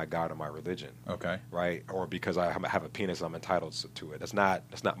informed by my God or my religion. Okay. Right, or because I have a penis, I'm entitled to it. That's not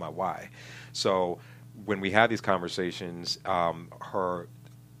my why. So when we have these conversations,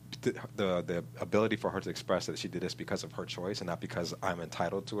 the ability for her to express that she did this because of her choice and not because I'm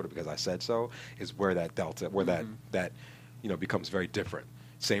entitled to it or because I said so is where that delta, where that becomes very different.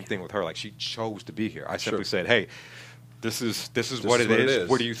 Same thing with her. Like, she chose to be here. I simply said, hey, this is what it is.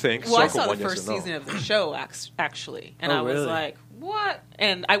 What do you think? Well, Circle I saw one the first yes or no. season of the show, actually, and Oh, I was really? like, what?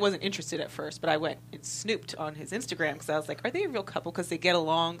 And I wasn't interested at first, but I went and snooped on his Instagram because I was like, are they a real couple? Because they get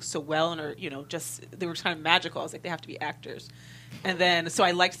along so well and are, they were kind of magical. I was like, they have to be actors. And then, so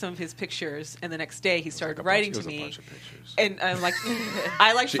I liked some of his pictures, and the next day he started writing to me. A bunch of pictures. And I'm like,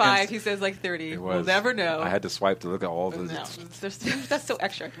 I like 5. He says like 30. We'll never know. I had to swipe to look at all the. No, that's so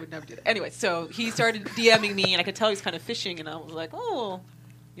extra. I would never do that. Anyway, so he started DMing me, and I could tell he was kind of fishing, and I was like, oh,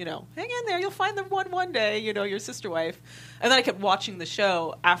 hang in there. You'll find the one day, your sister wife. And then I kept watching the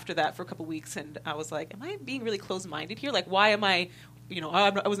show after that for a couple weeks, and I was like, am I being really closed-minded here? Like, why am I,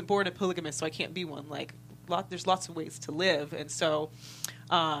 I wasn't born a polygamist, so I can't be one. Like, there's lots of ways to live. And so,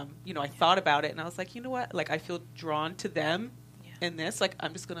 I thought about it, and I was like, you know what? Like, I feel drawn to them in this. Like,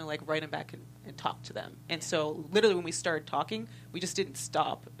 I'm just going to, like, write them back and talk to them. And so, literally, when we started talking, we just didn't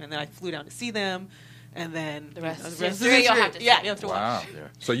stop. And then I flew down to see them. And then the rest is is history. You'll have to you have to Wow. watch. Yeah.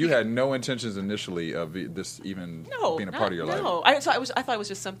 So you had no intentions initially of this even being a part of your life? No, I thought it was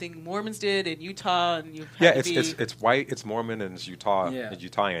just something Mormons did in Utah, and you Yeah, had to be, it's white, it's Mormon, and it's Utah, it's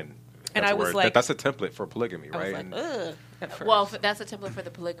Utahian. And I was like, that's a template for polygamy, I right? was like, ugh. At first. Well, that's a template for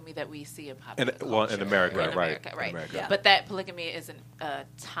the polygamy that we see in popular culture. in America, in right? America, right. In America. Yeah. But that polygamy isn't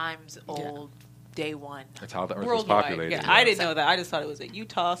times old, day one. That's how the earth was worldwide. populated. Yeah, I didn't know that. I just thought it was a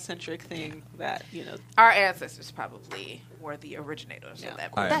Utah-centric thing that Our ancestors probably were the originators of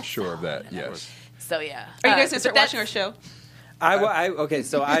that. I am That's sure of that, all. yes. So yeah. Are you guys gonna but start watching our show Okay,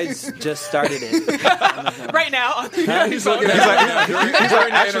 so I just started it. right now? He's looking at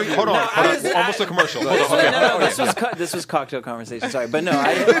Actually, hold on. Almost a commercial. Hold on. Okay. No, this was cocktail conversation. Sorry, but no.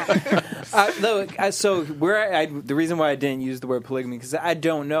 The reason why I didn't use the word polygamy because I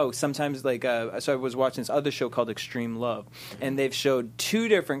don't know. Sometimes, so I was watching this other show called Extreme Love, and they've showed 2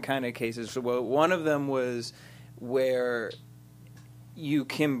 different kind of cases. Well, one of them was where you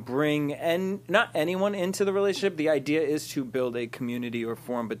can bring not anyone into the relationship. The idea is to build a community or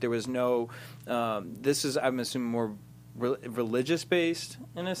form, but there was no. This is, I'm assuming, more religious based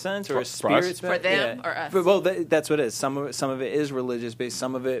in a sense, or spirit based for them or us. Well, that's what it is. Some of it is religious based.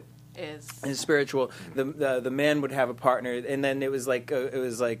 Some of it is spiritual. The man would have a partner, and then it was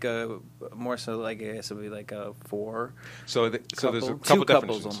more so like I guess it would be like a 4. So there's a couple two couples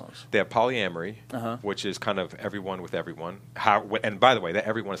definitions. almost. They have polyamory, which is kind of everyone with everyone. And by the way, that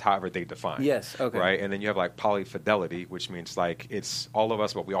everyone is however they define. Yes. Okay. Right, and then you have like polyfidelity, which means like it's all of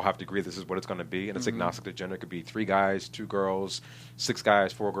us, but we all have to agree this is what it's going to be, and it's agnostic to gender. It could be 3 guys, 2 girls, 6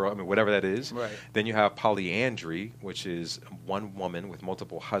 guys, 4 girls. I mean, whatever that is. Right. Then you have polyandry, which is one woman with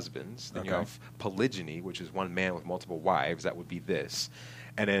multiple husbands. Then you have polygyny, which is one man with multiple wives. That would be this.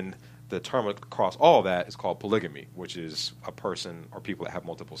 And then the term across all of that is called polygamy, which is a person or people that have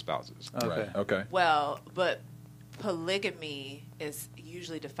multiple spouses. Okay. Right. Okay. Well, but polygamy is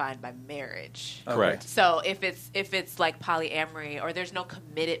usually defined by marriage. Correct. So if it's like polyamory or there's no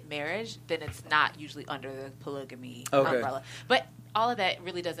committed marriage, then it's not usually under the polygamy umbrella. But all of that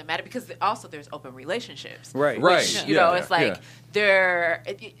really doesn't matter because also there's open relationships. Right. Which, it's like they're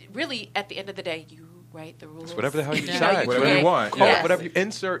really at the end of the day you write the rules. It's whatever the hell you know, decide. Whatever you want. Call it Yes. whatever you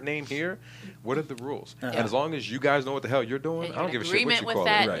insert name here. What are the rules? And as long as you guys know what the hell you're doing, And I don't you're give in a shit what agreement you with call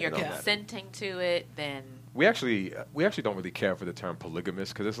that, it. and you're You know? consenting to it, then We actually don't really care for the term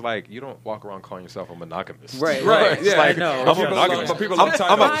polygamous because it's like you don't walk around calling yourself a monogamist. Right. Right. Yeah, Like, I know. I'm a People monogamous. love- people I'm love a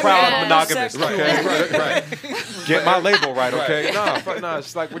titles. proud Yeah. monogamist. Okay. Right. Get my label right, okay? No,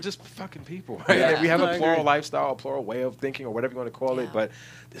 it's like we're just fucking people. Right? Yeah. We have I a plural agree. lifestyle, a plural way of thinking, or whatever you want to call it. Yeah. But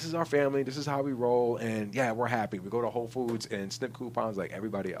this is our family. This is how we roll, and yeah, we're happy. We go to Whole Foods and snip coupons like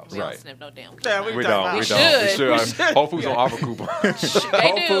everybody else. we don't Right. snip no damn. Yeah, We don't. We should. Whole Foods don't offer coupons.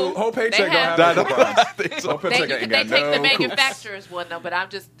 They do. Whole paycheck They don't have have coupons. Whole They, paycheck you ain't can, got they take the no coupons. manufacturer's one though, but I'm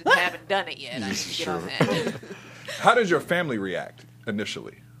just haven't done it yet. I need to get on that. How does your family react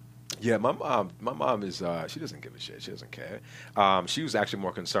initially? Yeah, my mom is she doesn't give a shit. She doesn't care. She was actually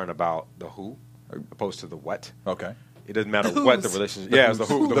more concerned about the who opposed to the what. Okay. It doesn't matter what the relationship. Yeah, it's the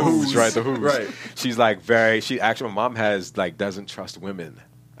who, the who's, right? The who's. Right. She's like she actually, my mom has doesn't trust women.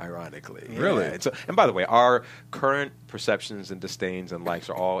 Ironically, Really? Yeah. And by the way, our current perceptions and disdains and likes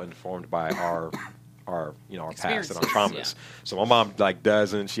are all informed by our our past and our traumas. Yeah. So my mom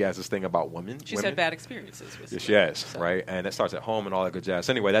doesn't. She has this thing about women. She's had bad experiences with Yes, she has, right? And it starts at home and all that good jazz.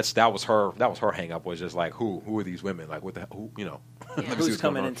 Anyway, that was her hang up, was just like, who are these women? Like, what the who, Yeah. let me see Who's what's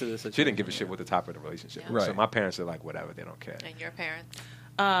coming going on. into this She didn't situation, give a shit what the top of the relationship Yeah. was. So Right. my parents are like, whatever, they don't care. And your parents?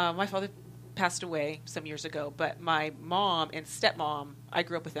 My father passed away some years ago, but my mom and stepmom, I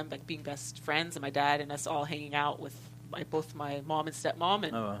grew up with them being best friends, and my dad and us all hanging out with both my mom and stepmom.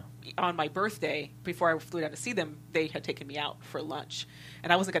 And on my birthday, before I flew down to see them, they had taken me out for lunch,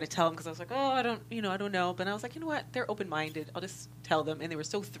 and I wasn't going to tell them because I was like, oh, I don't know. But I was like, you know what? They're open-minded. I'll just tell them, and they were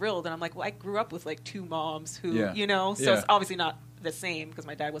so thrilled. And I'm like, well, I grew up with two moms who, so it's obviously not the same because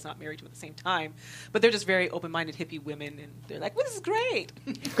my dad was not married to them at the same time, but they're just very open-minded hippie women, and they're like, well, this is great.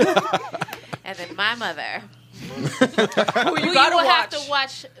 And then my mother, Who who you will have to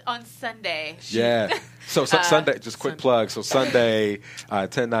watch on Sunday. Yeah. So Sunday, just quick plug. So Sunday,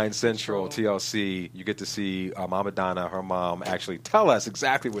 10/9 Central, TLC, you get to see Mama Donna, her mom, actually tell us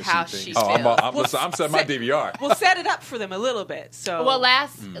exactly what How she she thinks. feels. I'm setting my DVR. We'll set it up for them a little bit. So Well,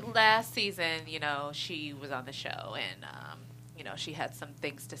 last season, she was on the show, and she had some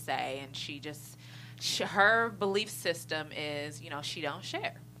things to say, and her belief system is, she don't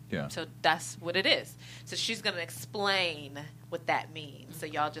share. Yeah. So that's what it is. So she's going to explain what that means. So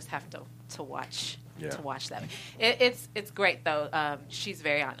y'all just have to watch to watch that. It's great though. She's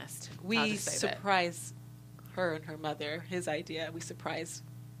very honest. I'll we just say that. surprise her and her mother. His idea. We surprise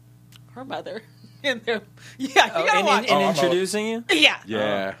her mother in their. Yeah, you gotta watch. in introducing you. Yeah.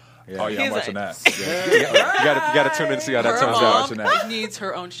 Yeah. Oh yeah, I'm He's watching like- that. You got to tune in and see how that Her turns mom out. watching that. needs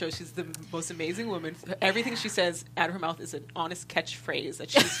her own show. She's the most amazing woman. Everything she says out of her mouth is an honest catchphrase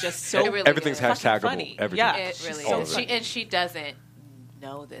that she's just so. It really Everything's is. fucking hashtagable. funny. Everything. Yeah. It really all is. of it. She doesn't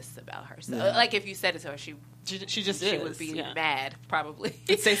know this about herself. Like if you said it to her, she She would be yeah. mad probably.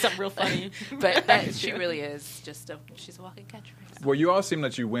 She'd say something real funny. But she really is she's a walking catchphrase. Well, you all seem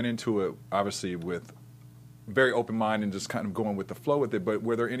that you went into it obviously with very open mind and just kind of going with the flow with it. But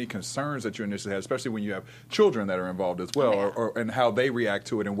were there any concerns that you initially had, especially when you have children that are involved as well, or and how they react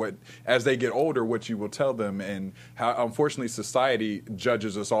to it, and what as they get older, what you will tell them, and how unfortunately society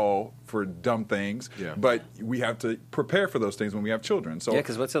judges us all for dumb things. Yeah. But we have to prepare for those things when we have children. So Yeah,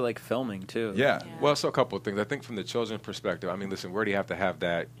 because what's it like filming too? yeah. Well, so a couple of things. I think from the children's perspective, I mean, listen, we already have to have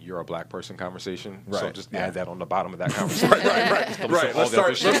that "you're a black person" conversation. So Right. just add that on the bottom of that conversation. Right. All Let's the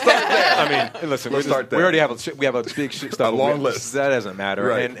other start shit. there. I mean, listen, Let's start there. we already have a big shit stuff. A long list. That doesn't matter.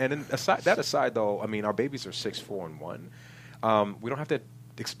 Right. And then aside though, I mean, our babies are 6, 4, and 1. We don't have to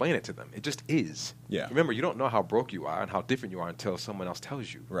explain it to them. It just is. Yeah. Remember, you don't know how broke you are and how different you are until someone else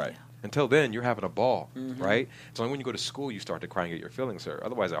tells you. Right. Until then, you're having a ball, right? It's only when you go to school you start to cry and get your feelings hurt.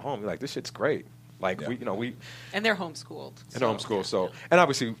 Otherwise, at home, you're like, this shit's great. Like, Yeah. we And they're homeschooled. and homeschool. So, and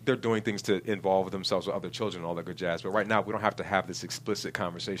obviously they're doing things to involve themselves with other children and all that good jazz. But right now, we don't have to have this explicit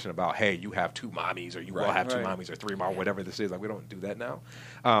conversation about, hey, you have 2 mommies, or you will Right. have 2 Right. mommies, or 3 moms, whatever this is. Like, we don't do that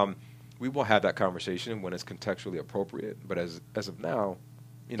now. We will have that conversation when it's contextually appropriate. But as of now,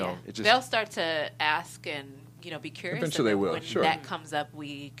 it just they'll start to ask and be curious. Eventually and they then will, When sure. that comes up,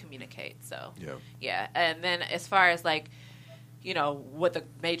 we communicate. So Yeah. And then as far as what the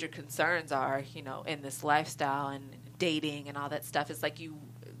major concerns are, in this lifestyle and dating and all that stuff, is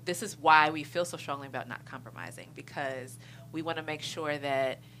this is why we feel so strongly about not compromising, because we want to make sure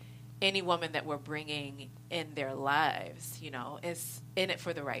that any woman that we're bringing in their lives, is in it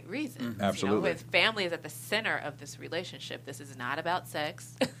for the right reasons. Absolutely. With family is at the center of this relationship. This is not about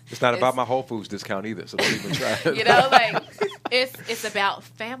sex. it's not about my Whole Foods discount either. So don't even try. It's about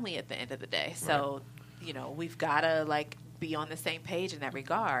family at the end of the day. So, we've got to be on the same page in that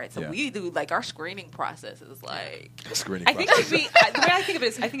regard. So Yeah. we do our screening process is Screening I think process. it'd be, the way I think of it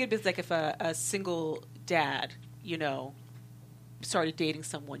is, I think it'd be like if a single dad, started dating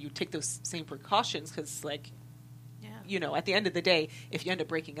someone, you take those same precautions because, at the end of the day, if you end up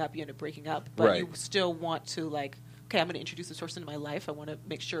breaking up, you end up breaking up. But Right. you still want to okay, I'm going to introduce this person into my life. I want to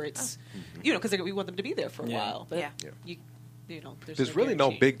make sure it's, because we want them to be there for a while. But Yeah. There's really no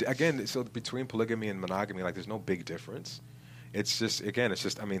guarantee. again. So between polygamy and monogamy, there's no big difference. It's just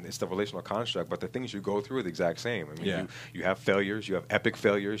I mean, it's the relational construct, but the things you go through are the exact same. I mean, Yeah. you have failures, you have epic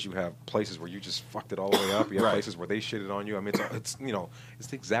failures, you have places where you just fucked it all the way up, you have Right. places where they shitted on you. I mean, it's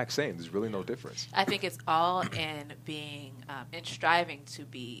the exact same. There's really no difference. I think it's all in being in striving to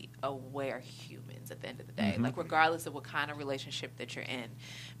be aware humans at the end of the day, regardless of what kind of relationship that you're in.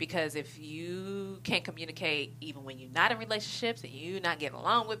 Because if you can't communicate even when you're not in relationships and you're not getting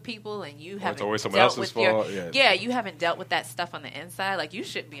along with people and you haven't always someone dealt else's with fault, you haven't dealt with that stuff on the inside, you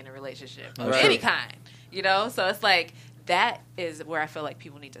shouldn't be in a relationship of Right. any kind. So it's that is where I feel like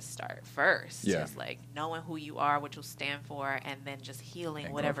people need to start first. Yeah. Just like knowing who you are, what you'll stand for, and then just healing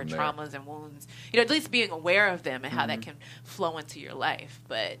And whatever going from traumas and wounds. At least being aware of them and how that can flow into your life.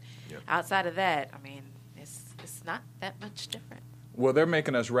 But outside of that, I mean, it's not that much different. Well, they're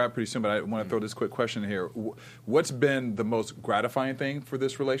making us wrap pretty soon, but I want to throw this quick question in here. What's been the most gratifying thing for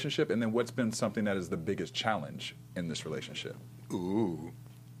this relationship, and then what's been something that is the biggest challenge in this relationship? Ooh.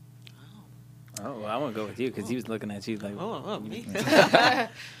 Oh, well, I want to go with you because he was looking at you like, me.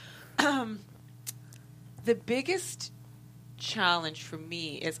 The biggest challenge for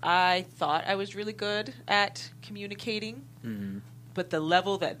me is I thought I was really good at communicating, but the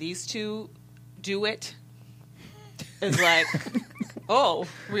level that these two do it is like, oh,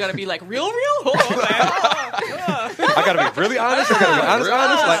 we got to be like real? I got to be really honest. I got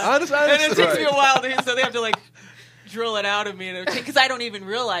to be honest. And it takes me a while, so they have to like drill it out of me, because I don't even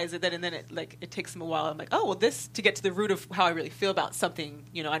realize it. And then it takes them a while. I'm like, oh, well, this to get to the root of how I really feel about something,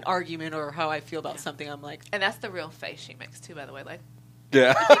 an argument or how I feel about something. I'm like, and that's the real face she makes too, by the way. Like,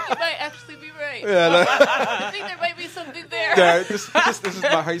 Yeah. I think you might actually be right. I think there might be something there. Yeah, this is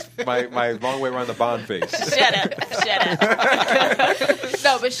my long way around the Bond face. Shut up.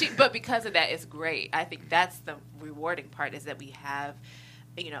 No, but because of that, it's great. I think that's the rewarding part, is that we have,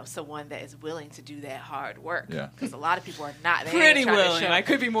 someone that is willing to do that hard work. Yeah. Because a lot of people are not. They Pretty ain't trying to willing. show- I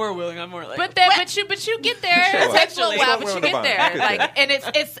could be more willing. I'm more like, But you get there. It takes a little while, but you get there. And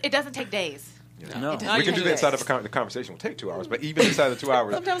it doesn't take days. no. We can do that inside of the conversation. Will take 2 hours, but even inside the 2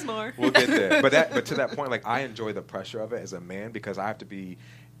 hours, sometimes more. we'll get there. But to that point, like, I enjoy the pressure of it as a man, because I have to be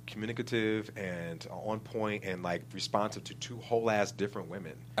communicative and on point and like responsive to two whole ass different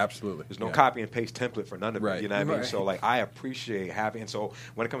women. Absolutely. There's no copy and paste template for none of Right. it. You know what I mean? Right. So like, I appreciate having. And so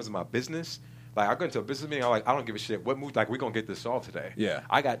when it comes to my business, like, I go into a business meeting, I'm like, I don't give a shit what mood. Like, we're gonna get this solved today. Yeah.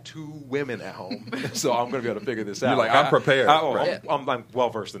 I got 2 women at home, so I'm gonna be able to figure this out. You're like, I'm prepared. Right. I'm well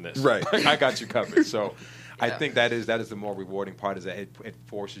versed in this. Right. I got you covered. So. I think that is the more rewarding part, is that it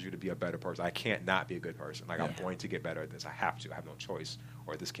forces you to be a better person. I can't not be a good person. Like, I'm going to get better at this. I have to. I have no choice,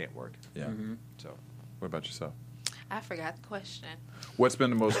 or this can't work. Yeah. So, What about yourself? I forgot the question. What's been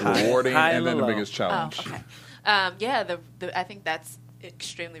the most rewarding high and and then the low. biggest challenge? Oh, okay. I think that's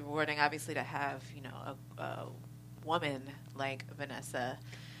extremely rewarding, obviously, to have, a woman like Vanessa.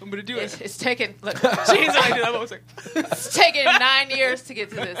 I'm gonna do it. It's taken, look, Jeez, I do that. I was like, it's taken 9 years to get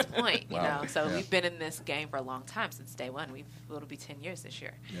to this point, Wow. So Yeah. we've been in this game for a long time, since day one. It'll be 10 years this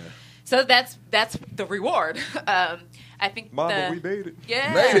year. Yeah. So that's the reward. I think Mama, we made it.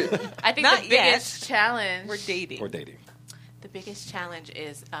 Yeah. Made it. I think Not the biggest challenge. we're dating. Or dating. The biggest challenge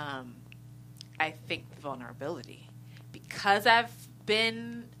is, I think, vulnerability. Because I've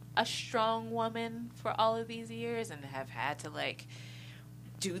been a strong woman for all of these years and have had to, like,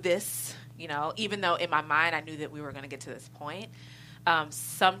 do this, even though in my mind I knew that we were going to get to this point.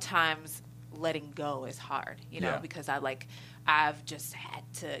 Sometimes letting go is hard, Yeah. because I've just had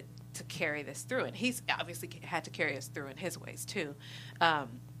to carry this through. And he's obviously had to carry us through in his ways, too.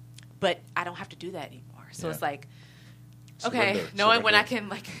 But I don't have to do that anymore. So Yeah. it's like, okay, Surrender. knowing when I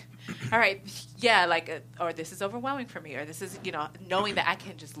Surrender. can, all right, yeah, or this is overwhelming for me, or this is, knowing that I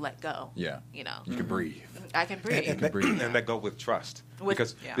can just let go. Yeah. You can breathe. I can breathe. And let go with trust.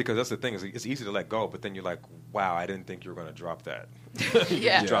 Because that's the thing, is it's easy to let go, but then you're like, wow, I didn't think you were going to drop that.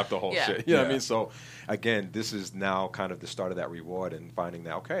 Yeah. You dropped the whole Yeah. shit. You know what I Yeah. mean? So, again, this is now kind of the start of that reward, and finding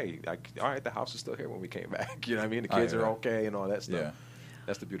that, okay, all right, the house is still here when we came back. You know what I mean? The kids are okay and all that stuff. Yeah.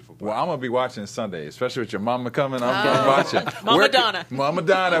 That's the beautiful part. Well, I'm going to be watching Sunday, especially with your mama coming. I'm going to be watching. Mama Donna. Mama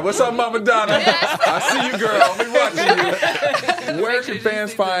Donna. What's up, Mama Donna? I see you, girl. I'll be watching you. Where can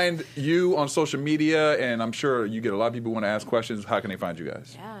fans find you on social media? And I'm sure you get a lot of people who want to ask questions. How can they find you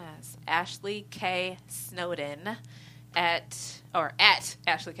guys? Yes, Ashley K. Snowden at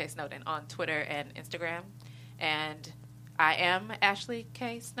Ashley K. Snowden on Twitter and Instagram, and I am Ashley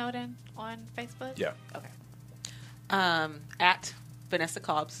K. Snowden on Facebook. Yeah. Okay. At Vanessa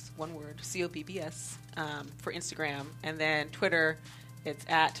Cobbs, one word, COBBS, for Instagram, and then Twitter, it's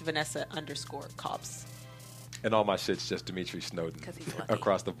at Vanessa_Cobbs. And all my shit's just Dimitri Snowden 'Cause he's lucky.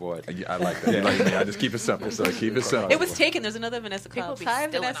 across the board. I like that. You like me. I just keep it simple. So keep it simple. It was taken. There's another Vanessa People Cobbs. be Hi,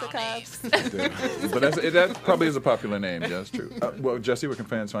 stealing Vanessa our Cobbs. But that probably is a popular name. Yeah, that's true. Well, Jesse, where can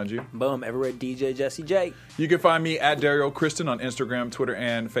fans find you? Boom, everywhere DJ Jesse J. You can find me at Dario Kristen on Instagram, Twitter,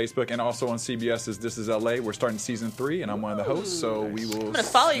 and Facebook, and also on CBS's This Is LA. We're starting season 3, and I'm one of the hosts, so we will. I'm going to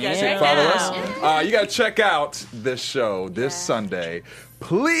follow you guys right Follow now. us. You got to check out this show this Sunday.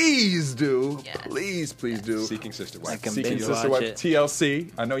 Please do. Yes. Please do. Seeking Sister Wife. Like a Seeking binge Sister watch Wife, it.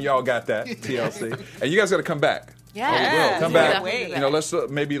 TLC. I know y'all got that, TLC. And you guys got to come back Yeah. Come Yeah. back. Wait. You know, let's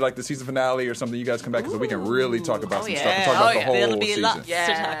maybe like the season finale or something. You guys come back so we can really talk about some stuff. yeah. Talk about the Oh, whole There'll be season. lots to talk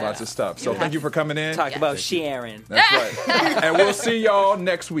Yeah. about. Lots of stuff. So thank you for coming in. Talk about Sharon. That's right. And we'll see y'all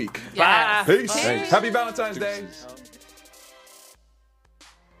next week. Yeah. Peace. Happy Valentine's Day.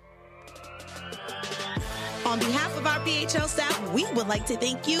 On behalf of our BHL staff, we would like to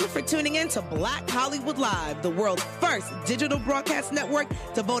thank you for tuning in to Black Hollywood Live, the world's first digital broadcast network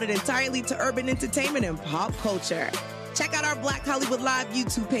devoted entirely to urban entertainment and pop culture. Check out our Black Hollywood Live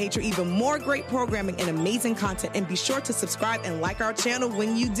YouTube page for even more great programming and amazing content, and be sure to subscribe and like our channel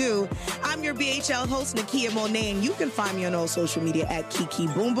when you do. I'm your BHL host, Nakia Monet, and you can find me on all social media at Kiki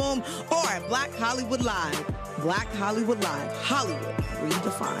Boom Boom or at Black Hollywood Live. Black Hollywood Live, Hollywood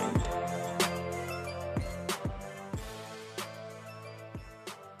redefined.